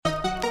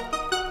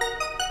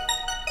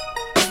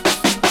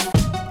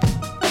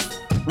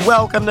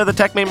Welcome to the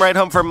Tech Meme Ride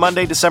Home for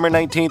Monday, December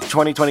 19th,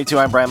 2022.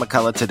 I'm Brian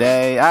McCullough.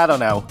 Today, I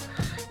don't know.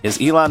 Is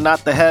Elon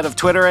not the head of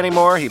Twitter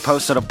anymore? He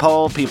posted a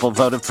poll. People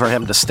voted for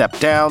him to step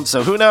down,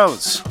 so who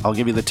knows? I'll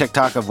give you the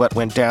TikTok of what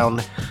went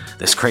down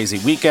this crazy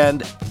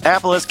weekend.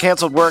 Apple has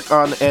canceled work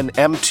on an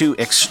M2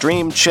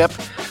 Extreme chip.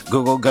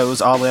 Google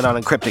goes all in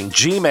on encrypting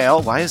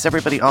Gmail. Why is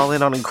everybody all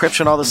in on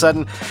encryption all of a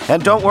sudden?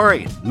 And don't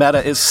worry,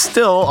 Meta is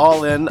still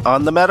all in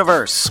on the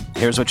metaverse.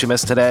 Here's what you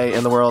missed today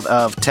in the world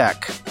of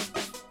tech.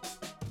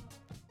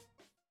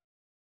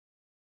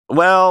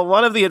 Well,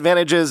 one of the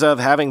advantages of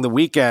having the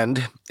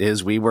weekend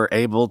is we were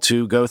able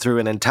to go through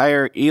an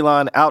entire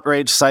Elon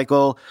outrage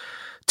cycle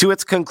to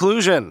its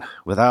conclusion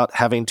without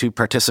having to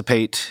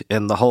participate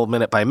in the whole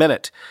minute by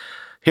minute.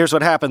 Here's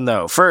what happened,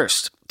 though.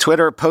 First,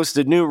 Twitter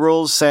posted new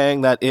rules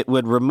saying that it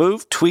would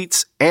remove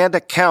tweets and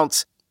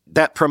accounts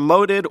that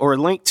promoted or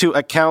linked to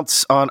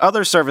accounts on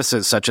other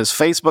services such as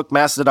Facebook,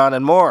 Mastodon,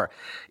 and more.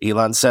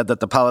 Elon said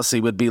that the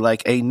policy would be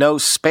like a no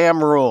spam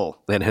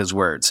rule, in his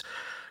words.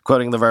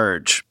 Quoting The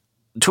Verge,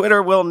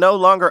 Twitter will no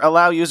longer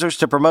allow users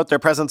to promote their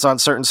presence on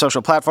certain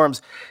social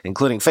platforms,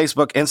 including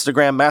Facebook,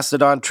 Instagram,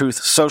 Mastodon, Truth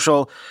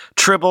Social,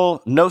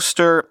 Tribble,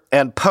 Nostr,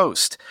 and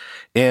Post.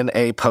 In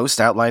a post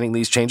outlining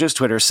these changes,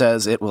 Twitter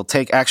says it will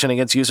take action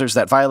against users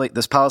that violate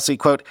this policy,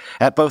 quote,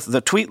 at both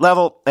the tweet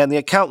level and the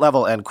account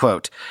level, end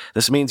quote.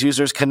 This means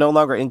users can no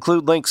longer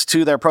include links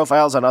to their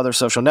profiles on other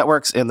social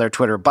networks in their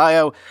Twitter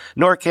bio,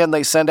 nor can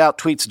they send out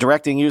tweets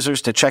directing users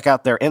to check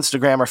out their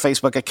Instagram or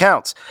Facebook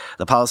accounts.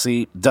 The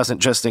policy doesn't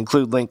just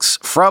include links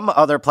from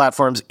other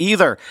platforms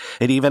either.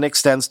 It even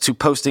extends to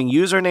posting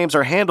usernames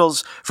or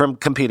handles from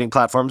competing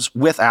platforms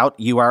without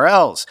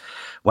URLs.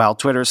 While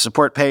Twitter's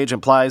support page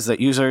implies that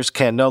users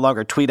can no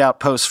longer tweet out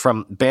posts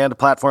from banned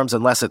platforms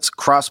unless it's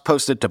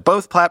cross-posted to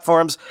both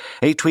platforms,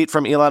 a tweet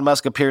from Elon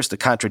Musk appears to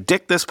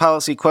contradict this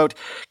policy, quote,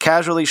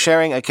 casually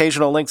sharing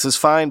occasional links is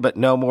fine, but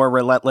no more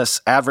relentless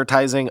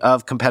advertising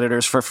of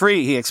competitors for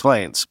free, he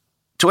explains.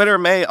 Twitter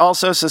may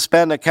also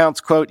suspend accounts,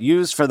 quote,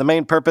 used for the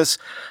main purpose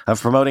of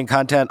promoting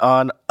content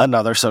on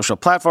another social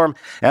platform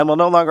and will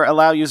no longer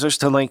allow users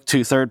to link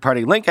to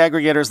third-party link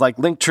aggregators like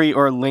Linktree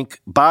or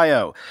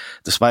LinkBio.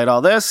 Despite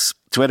all this,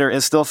 Twitter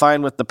is still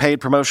fine with the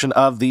paid promotion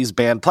of these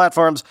banned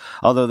platforms,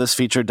 although this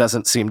feature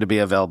doesn't seem to be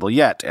available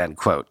yet, end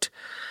quote.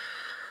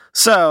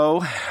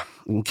 So,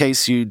 in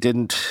case you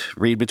didn't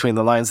read between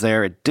the lines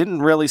there, it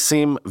didn't really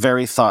seem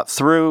very thought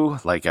through,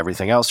 like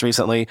everything else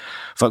recently.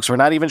 Folks were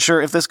not even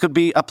sure if this could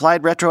be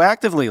applied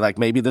retroactively, like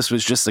maybe this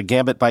was just a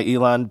gambit by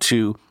Elon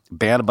to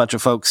ban a bunch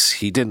of folks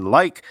he didn't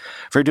like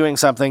for doing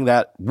something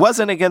that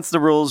wasn't against the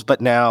rules, but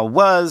now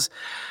was.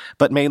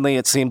 But mainly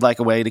it seemed like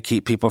a way to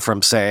keep people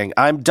from saying,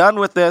 I'm done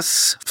with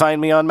this,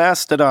 find me on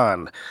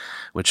Mastodon,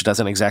 which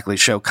doesn't exactly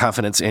show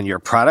confidence in your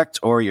product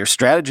or your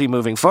strategy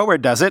moving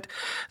forward, does it?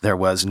 There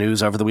was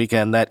news over the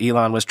weekend that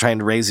Elon was trying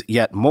to raise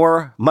yet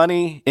more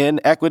money in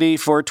equity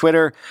for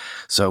Twitter.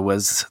 So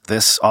was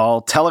this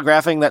all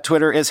telegraphing that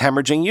Twitter is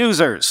hemorrhaging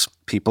users?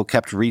 People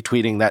kept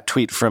retweeting that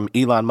tweet from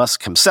Elon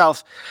Musk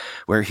himself,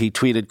 where he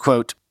tweeted,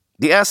 quote,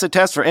 the acid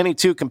test for any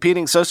two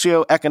competing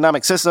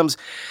socioeconomic systems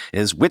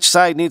is which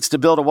side needs to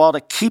build a wall to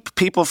keep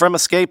people from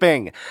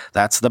escaping.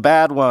 That's the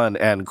bad one,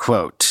 end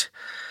quote.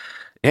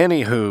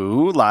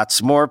 Anywho,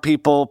 lots more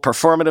people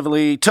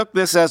performatively took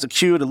this as a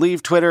cue to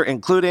leave Twitter,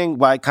 including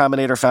Y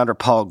Combinator founder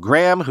Paul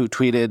Graham, who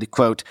tweeted,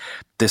 quote,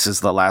 this is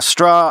the last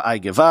straw, I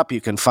give up.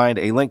 You can find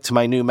a link to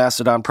my new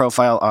Mastodon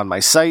profile on my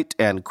site,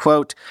 end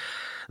quote.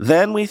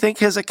 Then we think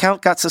his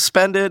account got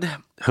suspended.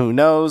 Who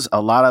knows?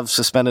 A lot of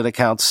suspended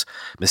accounts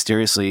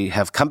mysteriously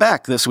have come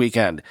back this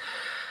weekend.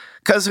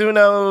 'Cause who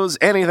knows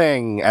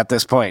anything at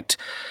this point?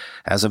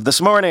 As of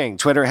this morning,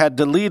 Twitter had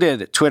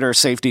deleted Twitter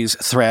Safety's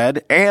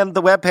thread and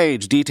the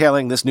webpage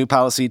detailing this new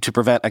policy to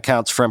prevent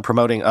accounts from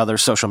promoting other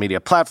social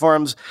media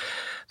platforms.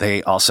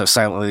 They also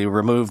silently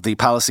removed the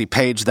policy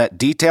page that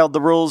detailed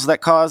the rules that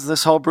caused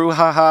this whole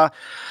brouhaha.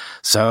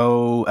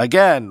 So,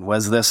 again,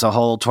 was this a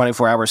whole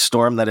 24-hour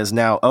storm that is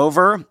now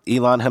over?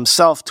 Elon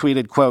himself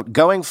tweeted, quote,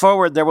 going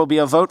forward, there will be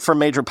a vote for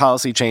major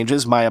policy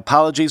changes. My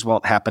apologies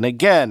won't happen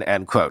again,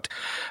 end quote.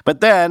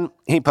 But then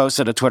he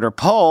posted a Twitter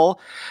poll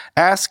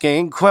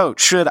asking, quote,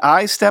 should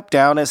I step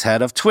down as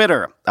head of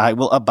Twitter? I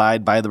will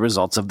abide by the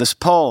results of this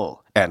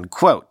poll, end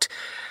quote.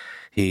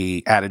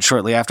 He added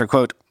shortly after,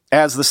 quote,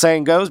 as the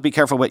saying goes, be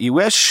careful what you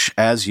wish,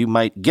 as you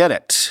might get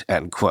it,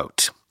 end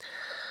quote.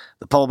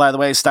 The poll, by the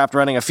way, stopped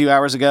running a few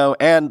hours ago,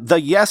 and the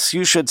yes,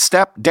 you should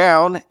step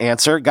down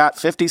answer got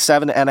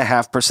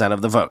 57.5%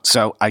 of the vote.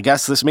 So I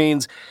guess this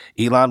means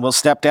Elon will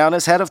step down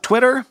as head of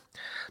Twitter.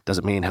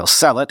 Doesn't mean he'll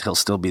sell it. He'll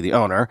still be the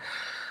owner.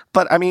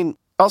 But, I mean,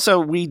 also,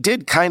 we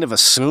did kind of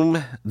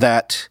assume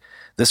that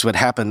this would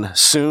happen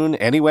soon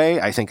anyway.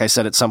 I think I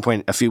said at some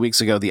point a few weeks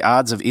ago, the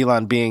odds of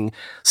Elon being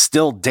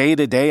still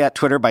day-to-day at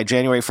Twitter by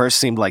January 1st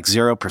seemed like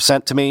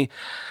 0% to me.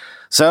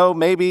 So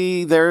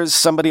maybe there's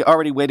somebody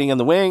already waiting in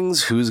the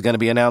wings who's going to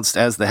be announced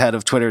as the head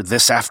of Twitter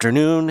this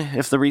afternoon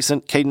if the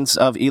recent cadence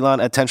of Elon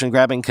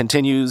attention-grabbing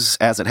continues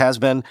as it has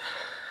been.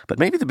 But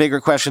maybe the bigger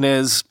question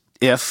is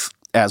if,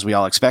 as we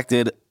all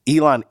expected,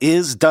 Elon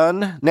is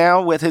done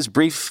now with his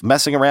brief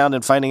messing around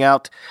and finding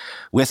out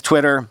with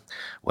Twitter.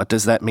 What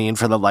does that mean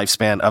for the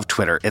lifespan of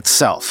Twitter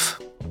itself?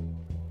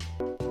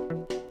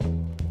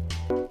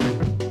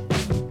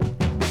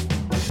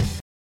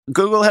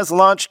 Google has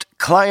launched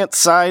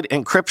client-side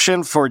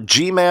encryption for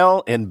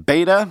Gmail in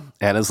beta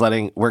and is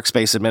letting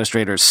workspace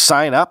administrators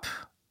sign up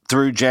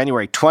through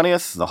January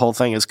 20th. The whole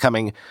thing is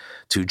coming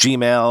to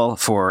Gmail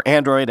for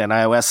Android and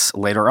iOS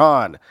later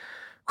on.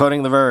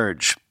 Quoting The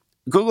Verge,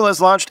 Google has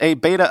launched a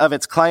beta of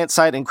its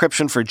client-side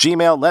encryption for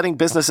Gmail, letting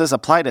businesses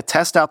apply to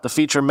test out the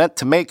feature meant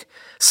to make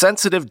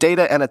sensitive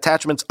data and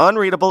attachments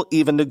unreadable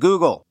even to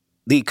Google.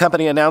 The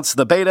company announced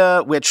the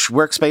beta, which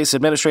workspace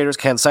administrators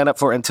can sign up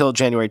for until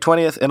January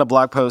 20th, in a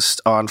blog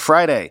post on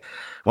Friday.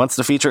 Once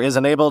the feature is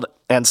enabled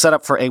and set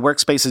up for a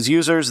workspace's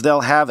users,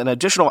 they'll have an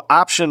additional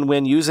option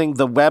when using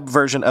the web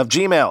version of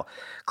Gmail.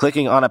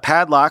 Clicking on a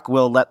padlock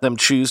will let them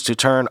choose to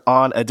turn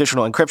on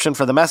additional encryption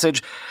for the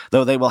message,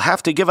 though they will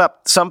have to give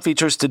up some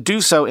features to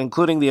do so,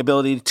 including the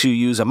ability to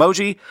use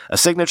emoji, a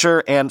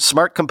signature, and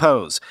Smart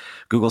Compose.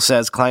 Google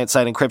says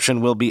client-side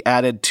encryption will be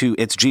added to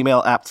its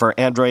Gmail app for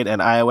Android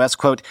and iOS,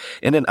 quote,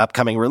 in an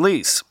upcoming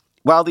release.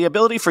 While the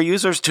ability for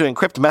users to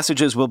encrypt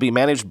messages will be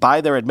managed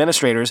by their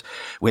administrators,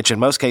 which in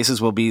most cases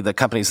will be the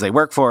companies they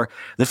work for,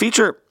 the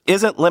feature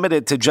isn't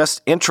limited to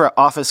just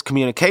intra-office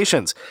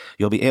communications.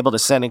 You'll be able to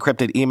send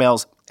encrypted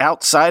emails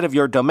outside of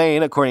your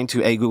domain, according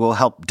to a Google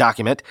Help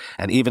document,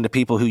 and even to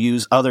people who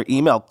use other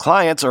email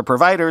clients or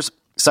providers,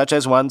 such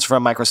as ones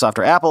from Microsoft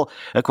or Apple,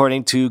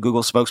 according to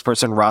Google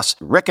spokesperson Ross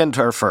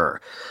Rickenterfer.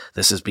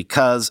 This is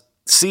because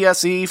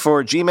CSE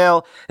for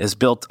Gmail is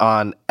built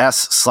on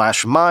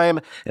S/MIME,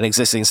 an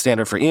existing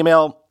standard for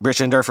email.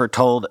 Rickenterfer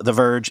told The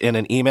Verge in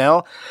an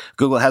email.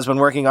 Google has been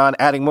working on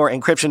adding more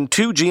encryption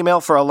to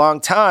Gmail for a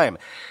long time.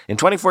 In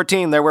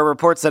 2014, there were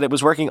reports that it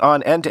was working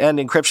on end-to-end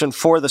encryption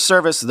for the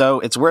service, though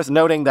it's worth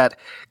noting that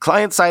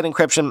client-side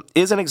encryption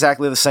isn't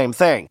exactly the same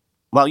thing.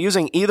 While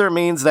using either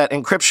means that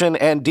encryption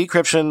and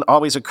decryption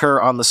always occur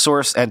on the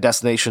source and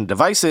destination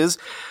devices,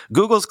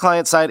 Google's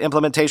client-side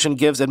implementation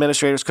gives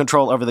administrators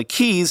control over the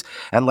keys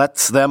and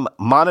lets them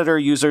monitor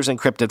users'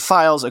 encrypted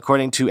files,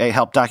 according to a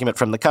help document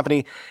from the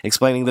company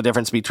explaining the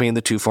difference between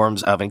the two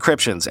forms of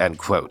encryptions, end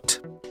quote.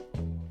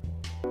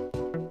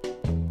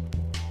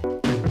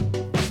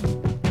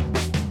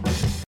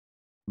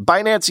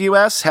 Binance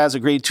US has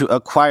agreed to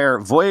acquire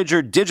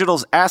Voyager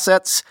Digital's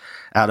assets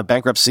out of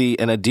bankruptcy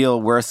in a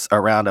deal worth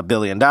around $1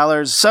 billion,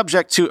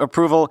 subject to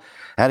approval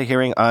at a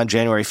hearing on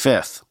January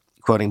 5th.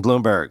 Quoting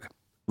Bloomberg,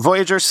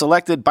 Voyager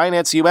selected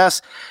Binance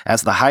US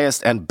as the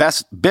highest and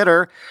best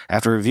bidder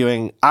after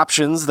reviewing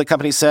options, the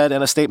company said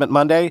in a statement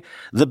Monday.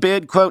 The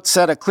bid, quote,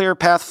 set a clear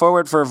path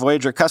forward for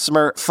Voyager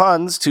customer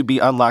funds to be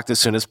unlocked as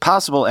soon as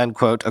possible, end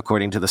quote,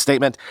 according to the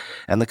statement,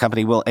 and the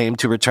company will aim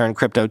to return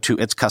crypto to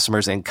its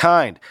customers in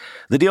kind.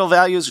 The deal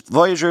values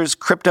Voyager's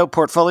crypto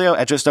portfolio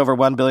at just over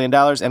 $1 billion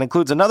and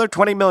includes another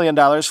 $20 million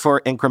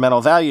for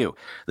incremental value.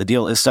 The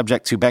deal is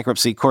subject to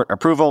bankruptcy court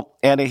approval,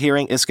 and a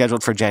hearing is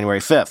scheduled for January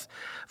 5th.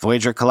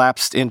 Voyager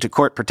collapsed into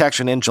court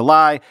protection in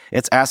July.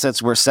 Its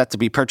assets were set to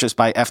be purchased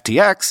by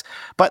FTX,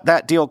 but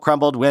that deal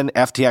crumbled when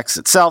FTX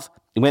itself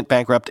went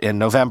bankrupt in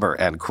November,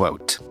 end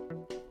quote.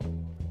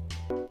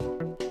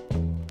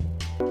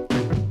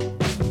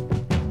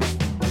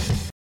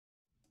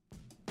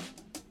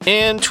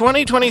 In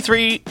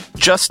 2023,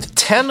 just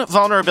 10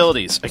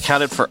 vulnerabilities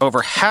accounted for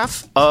over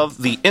half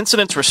of the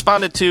incidents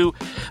responded to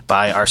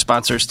by our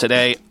sponsors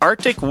today,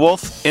 Arctic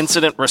Wolf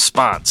Incident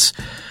Response.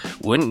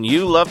 Wouldn't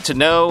you love to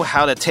know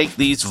how to take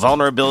these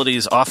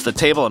vulnerabilities off the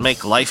table and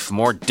make life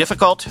more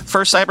difficult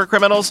for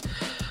cybercriminals?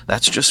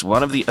 That's just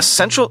one of the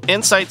essential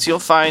insights you'll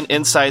find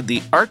inside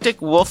the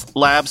Arctic Wolf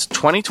Labs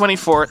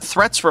 2024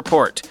 Threats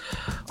Report.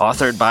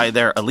 Authored by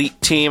their elite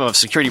team of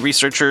security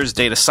researchers,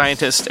 data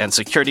scientists, and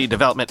security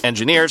development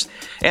engineers,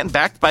 and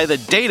backed by the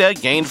data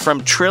gained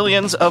from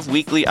trillions of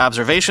weekly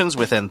observations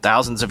within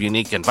thousands of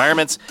unique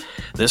environments,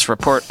 this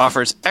report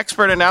offers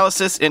expert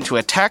analysis into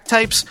attack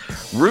types,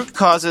 root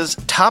causes,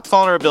 top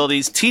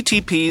vulnerabilities,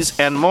 TTPs,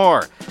 and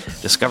more.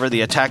 Discover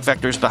the attack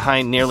vectors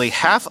behind nearly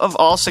half of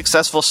all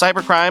successful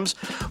cybercrimes,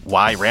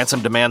 why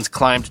ransom demands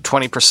climbed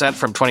 20%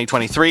 from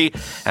 2023,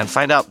 and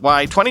find out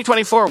why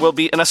 2024 will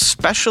be an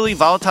especially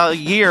volatile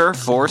year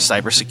for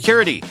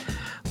cybersecurity.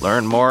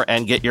 Learn more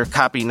and get your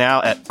copy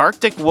now at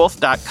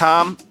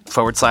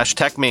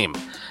arcticwolf.com/techmeme.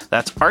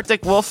 That's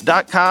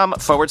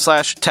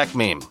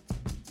arcticwolf.com/techmeme.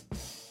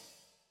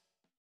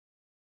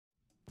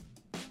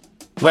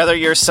 Whether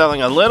you're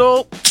selling a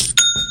little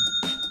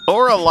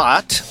or a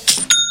lot,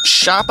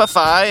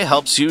 Shopify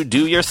helps you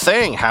do your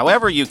thing,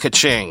 however you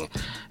ka-ching.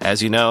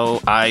 As you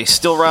know, I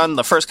still run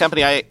the first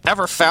company I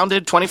ever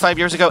founded 25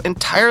 years ago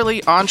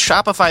entirely on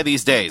Shopify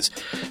these days.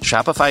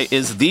 Shopify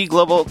is the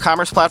global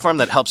commerce platform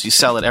that helps you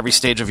sell at every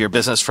stage of your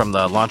business, from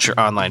the launch your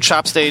online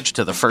shop stage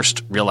to the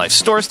first real-life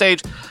store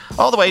stage,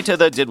 all the way to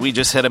the did we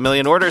just hit a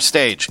million orders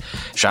stage.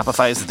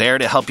 Shopify is there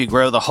to help you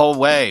grow the whole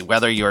way.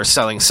 Whether you're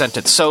selling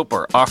scented soap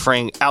or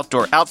offering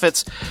outdoor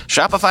outfits,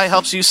 Shopify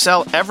helps you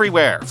sell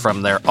everywhere,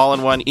 from their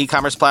all-in-one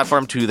e-commerce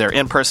platform to their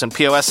in-person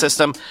POS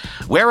system,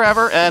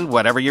 wherever and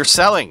whatever you're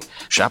selling.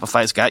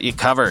 Shopify's got you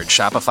covered.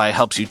 Shopify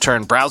helps you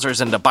turn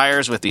browsers into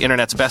buyers with the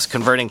internet's best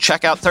converting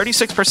checkout,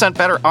 36%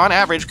 better on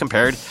average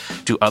compared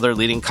to other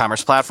leading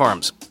commerce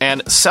platforms.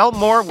 And sell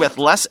more with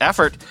less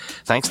effort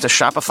thanks to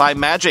Shopify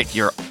Magic,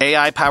 your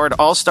AI-powered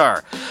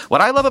all-star.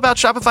 What I love about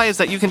Shopify is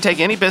that you can take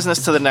any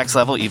business to the next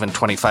level, even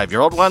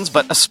 25-year-old ones,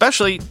 but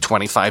especially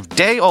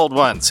 25-day-old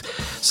ones.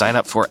 Sign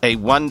up for a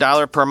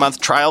 $1 per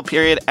month trial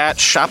period at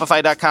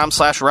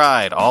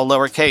shopify.com/ride, all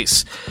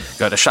lowercase.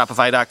 Go to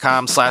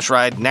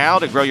shopify.com/ride now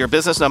to grow your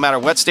business no matter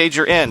what stage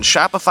you're in.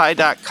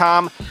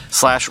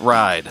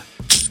 Shopify.com/ride.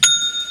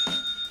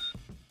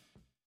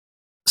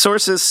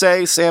 Sources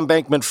say Sam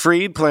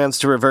Bankman-Fried plans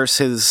to reverse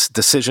his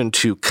decision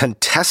to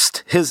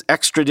contest his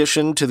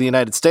extradition to the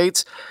United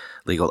States.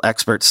 Legal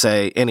experts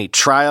say any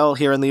trial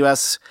here in the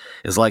U.S.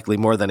 is likely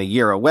more than a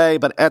year away,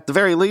 but at the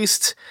very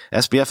least,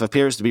 SBF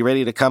appears to be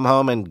ready to come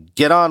home and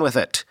get on with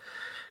it.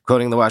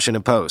 Quoting the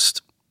Washington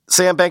Post,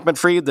 Sam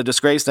Bankman-Fried, the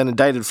disgraced and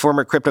indicted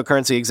former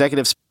cryptocurrency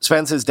executive,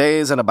 spends his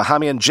days in a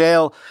Bahamian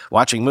jail,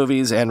 watching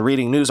movies and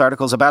reading news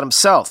articles about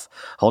himself,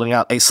 holding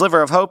out a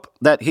sliver of hope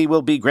that he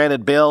will be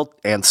granted bail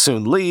and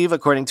soon leave,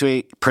 according to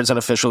a prison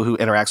official who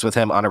interacts with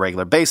him on a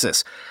regular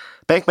basis.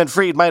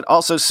 Bankman-Fried might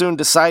also soon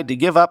decide to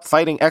give up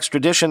fighting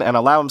extradition and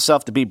allow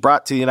himself to be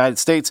brought to the United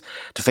States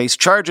to face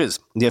charges,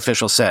 the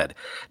official said.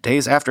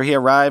 Days after he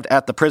arrived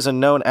at the prison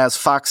known as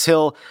Fox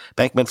Hill,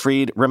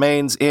 Bankman-Fried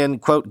remains in,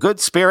 quote, good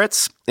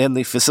spirits in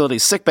the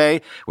facility's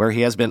sickbay, where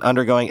he has been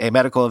undergoing a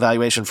medical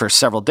evaluation for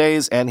several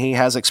days, and he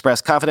has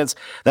expressed confidence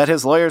that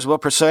his lawyers will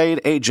persuade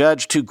a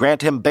judge to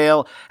grant him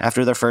bail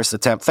after their first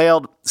attempt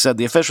failed, said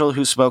the official,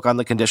 who spoke on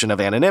the condition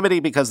of anonymity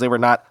because they were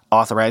not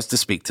authorized to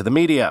speak to the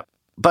media.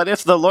 But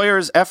if the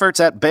lawyer's efforts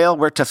at bail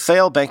were to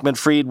fail,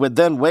 Bankman-Fried would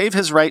then waive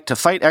his right to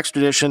fight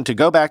extradition to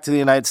go back to the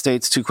United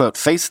States to, quote,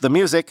 face the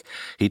music,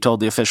 he told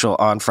the official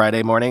on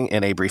Friday morning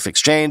in a brief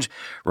exchange.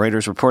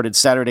 Reuters reported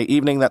Saturday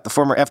evening that the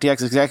former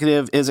FTX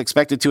executive is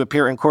expected to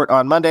appear in court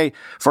on Monday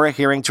for a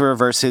hearing to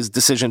reverse his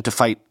decision to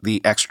fight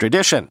the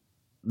extradition.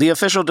 The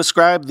official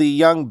described the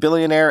young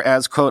billionaire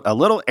as, quote, a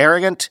little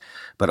arrogant,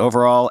 but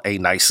overall a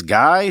nice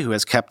guy who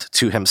has kept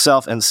to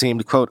himself and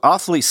seemed, quote,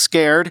 awfully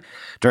scared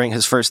during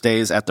his first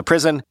days at the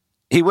prison.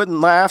 He wouldn't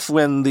laugh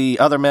when the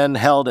other men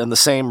held in the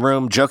same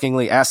room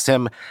jokingly asked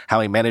him how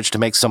he managed to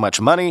make so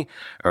much money.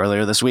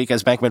 Earlier this week,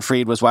 as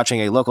Bankman-Fried was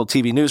watching a local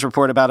TV news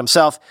report about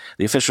himself,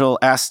 the official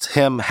asked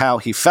him how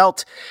he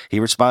felt. He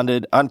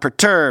responded,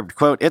 unperturbed,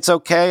 quote, it's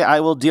okay, I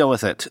will deal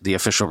with it, the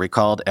official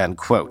recalled, end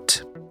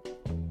quote.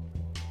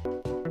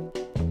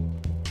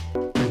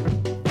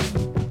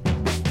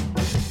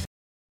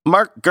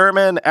 Mark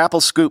Gurman,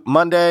 Apple Scoop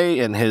Monday,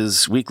 in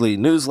his weekly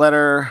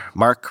newsletter,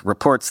 Mark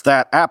reports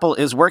that Apple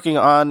is working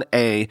on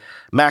a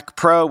Mac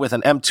Pro with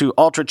an M2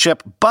 Ultra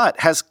chip, but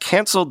has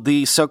canceled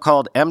the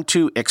so-called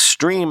M2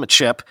 Extreme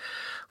chip,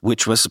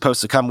 which was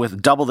supposed to come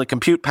with double the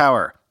compute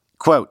power.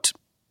 Quote,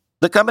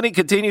 the company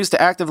continues to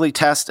actively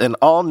test an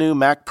all-new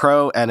Mac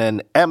Pro and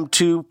an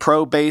M2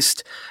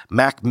 Pro-based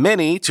Mac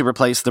Mini to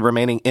replace the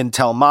remaining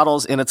Intel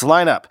models in its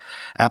lineup.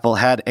 Apple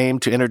had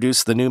aimed to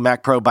introduce the new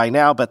Mac Pro by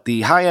now, but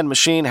the high-end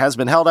machine has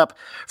been held up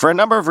for a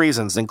number of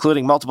reasons,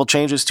 including multiple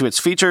changes to its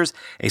features,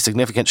 a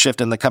significant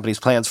shift in the company's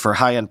plans for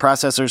high-end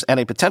processors,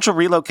 and a potential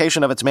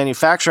relocation of its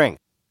manufacturing.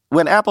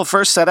 When Apple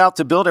first set out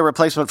to build a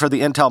replacement for the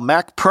Intel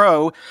Mac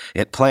Pro,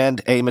 it planned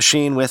a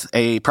machine with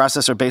a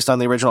processor based on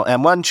the original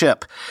M1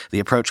 chip. The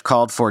approach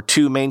called for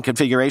two main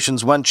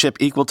configurations, one chip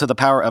equal to the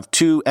power of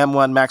two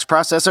M1 Max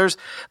processors,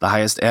 the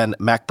highest-end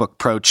MacBook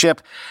Pro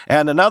chip,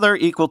 and another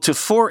equal to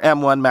four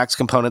M1 Max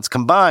components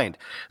combined.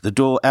 The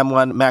dual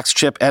M1 Max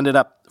chip ended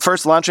up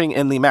first launching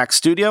in the Mac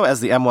Studio as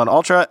the M1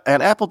 Ultra,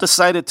 and Apple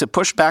decided to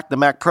push back the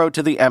Mac Pro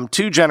to the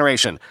M2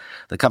 generation.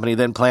 The company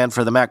then planned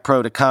for the Mac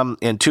Pro to come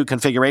in two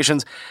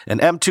configurations, an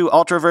M2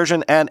 Ultra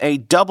version and a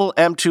double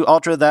M2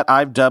 Ultra that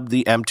I've dubbed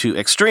the M2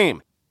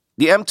 Extreme.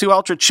 The M2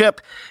 Ultra chip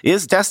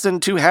is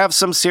destined to have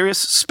some serious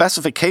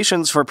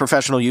specifications for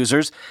professional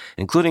users,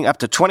 including up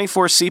to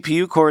 24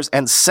 CPU cores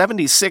and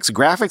 76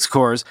 graphics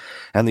cores,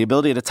 and the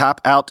ability to top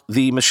out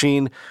the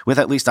machine with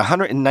at least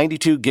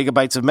 192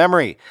 gigabytes of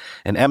memory.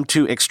 An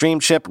M2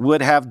 Extreme chip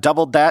would have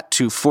doubled that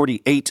to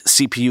 48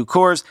 CPU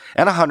cores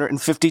and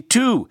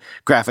 152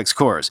 graphics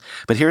cores.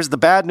 But here's the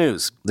bad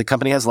news. The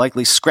company has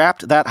likely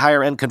scrapped that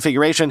higher-end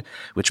configuration,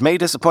 which may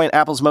disappoint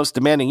Apple's most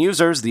demanding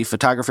users, the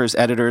photographers,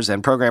 editors,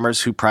 and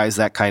programmers who prize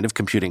that kind of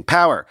computing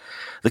power.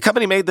 The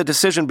company made the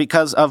decision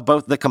because of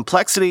both the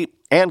complexity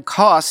and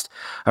cost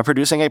of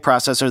producing a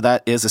processor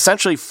that is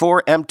essentially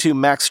four M2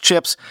 Max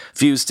chips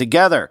fused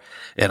together.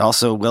 It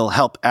also will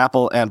help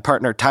Apple and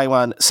partner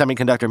Taiwan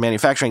Semiconductor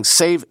Manufacturing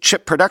save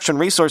chip production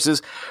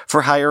resources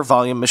for higher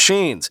volume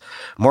machines.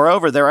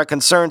 Moreover, there are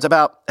concerns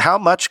about how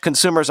much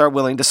consumers are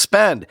willing to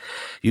spend.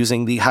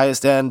 Using the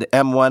highest end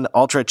M1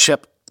 Ultra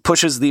chip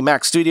pushes the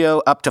Mac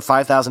Studio up to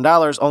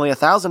 $5,000, only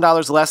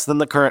 $1,000 less than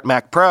the current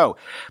Mac Pro.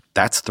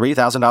 That's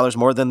 $3,000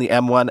 more than the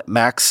M1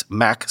 Max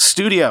Mac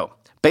Studio.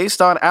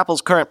 Based on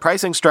Apple's current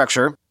pricing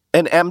structure,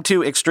 an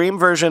M2 Extreme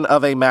version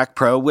of a Mac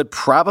Pro would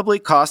probably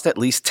cost at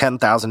least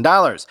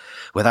 $10,000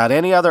 without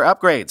any other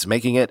upgrades,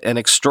 making it an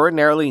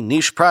extraordinarily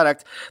niche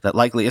product that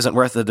likely isn't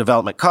worth the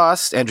development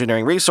costs,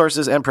 engineering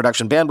resources, and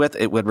production bandwidth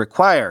it would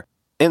require.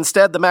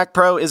 Instead, the Mac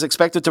Pro is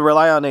expected to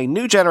rely on a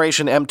new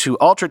generation M2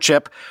 Ultra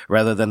chip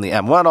rather than the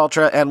M1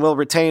 Ultra and will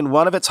retain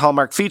one of its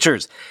hallmark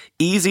features,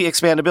 easy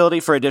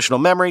expandability for additional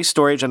memory,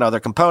 storage, and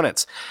other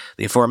components.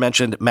 The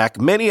aforementioned Mac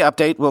Mini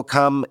update will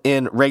come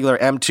in regular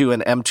M2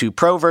 and M2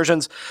 Pro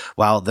versions,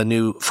 while the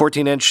new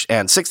 14-inch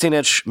and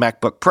 16-inch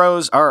MacBook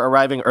Pros are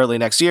arriving early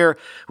next year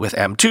with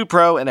M2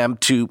 Pro and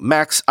M2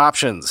 Max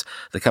options.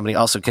 The company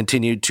also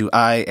continued to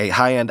eye a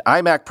high-end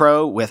iMac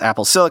Pro with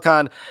Apple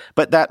Silicon,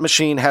 but that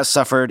machine has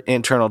suffered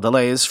internal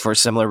delays for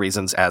similar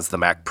reasons as the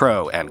Mac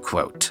Pro, end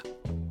quote.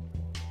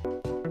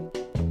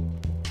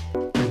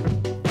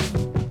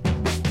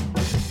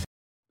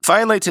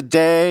 Finally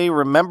today,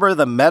 remember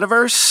the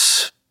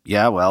metaverse?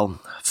 Yeah, well,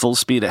 full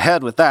speed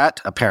ahead with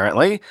that,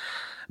 apparently.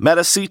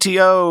 Meta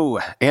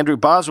CTO Andrew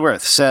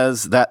Bosworth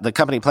says that the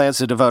company plans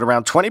to devote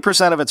around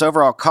 20% of its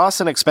overall costs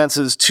and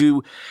expenses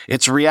to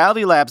its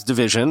Reality Labs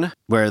division,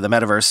 where the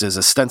metaverse is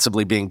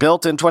ostensibly being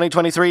built in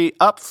 2023,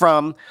 up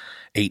from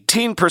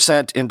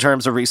 18% in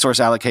terms of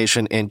resource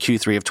allocation in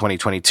Q3 of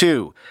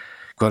 2022.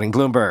 Quoting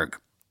Bloomberg,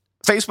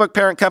 Facebook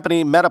parent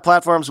company Meta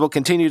Platforms will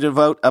continue to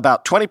devote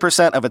about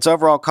 20% of its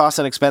overall costs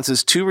and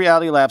expenses to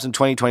Reality Labs in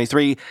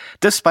 2023,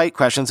 despite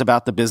questions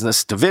about the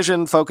business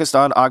division focused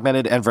on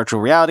augmented and virtual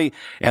reality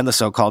and the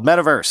so-called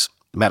metaverse.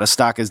 Meta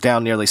stock is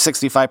down nearly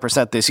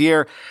 65% this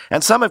year,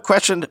 and some have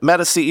questioned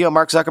Meta CEO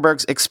Mark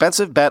Zuckerberg's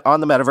expensive bet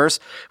on the metaverse,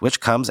 which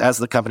comes as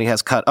the company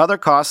has cut other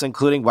costs,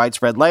 including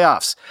widespread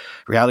layoffs.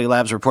 Reality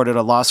Labs reported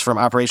a loss from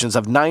operations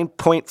of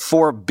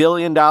 $9.4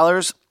 billion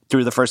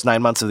through the first 9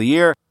 months of the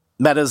year.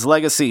 Meta's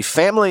legacy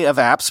family of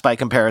apps, by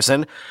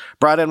comparison,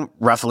 brought in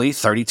roughly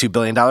 $32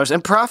 billion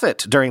in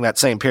profit during that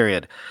same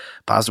period.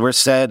 Bosworth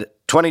said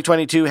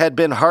 2022 had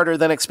been harder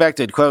than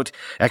expected. Quote,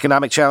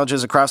 economic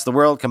challenges across the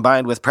world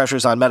combined with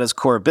pressures on Meta's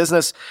core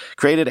business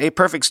created a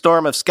perfect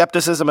storm of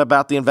skepticism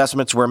about the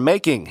investments we're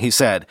making, he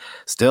said.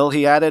 Still,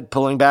 he added,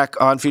 pulling back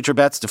on future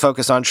bets to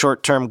focus on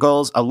short-term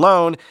goals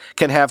alone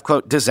can have,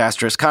 quote,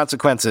 disastrous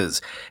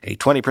consequences. A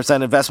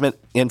 20% investment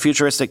in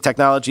futuristic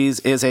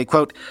technologies is a,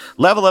 quote,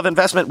 level of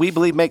investment we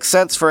believe makes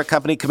sense for a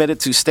company committed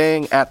to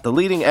staying at the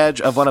leading edge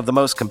of one of the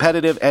most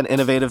competitive and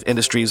innovative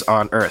industries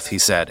on Earth, he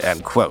said,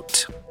 end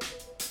quote.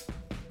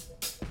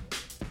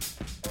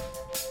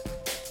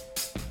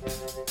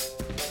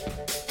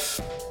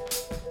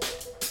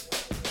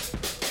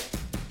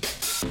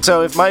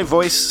 So if my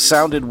voice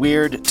sounded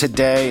weird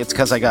today, it's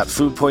because I got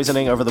food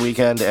poisoning over the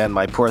weekend and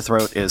my poor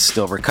throat is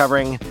still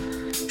recovering.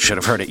 Should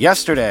have heard it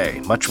yesterday.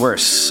 Much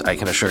worse, I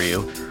can assure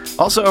you.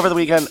 Also over the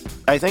weekend,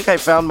 I think I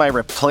found my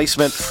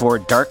replacement for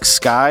Dark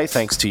Sky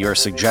thanks to your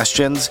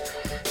suggestions.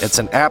 It's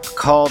an app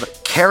called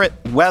Carrot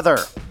Weather,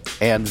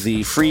 and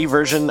the free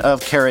version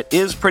of Carrot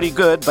is pretty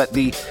good, but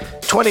the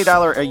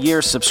 $20 a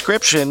year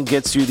subscription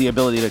gets you the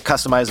ability to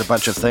customize a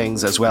bunch of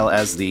things, as well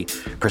as the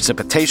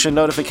precipitation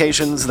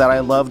notifications that I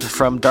loved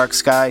from Dark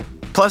Sky.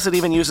 Plus, it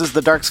even uses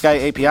the Dark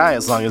Sky API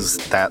as long as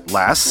that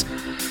lasts.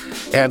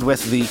 And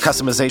with the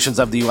customizations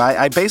of the UI,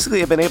 I basically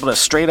have been able to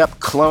straight up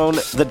clone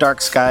the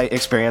Dark Sky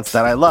experience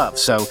that I love.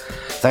 So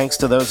thanks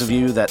to those of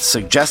you that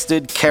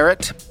suggested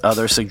Carrot.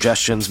 Other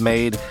suggestions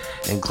made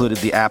included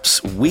the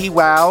apps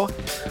WeWow,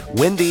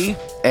 Windy,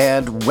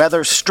 and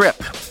Weather Strip.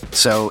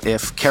 So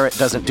if Carrot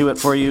doesn't do it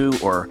for you,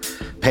 or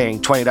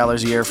paying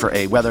 $20 a year for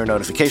a weather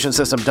notification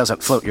system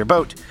doesn't float your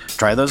boat,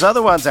 try those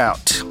other ones out.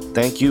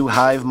 Thank you,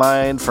 Hive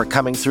Mind, for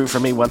coming through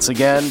for me once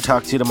again.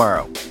 Talk to you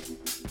tomorrow.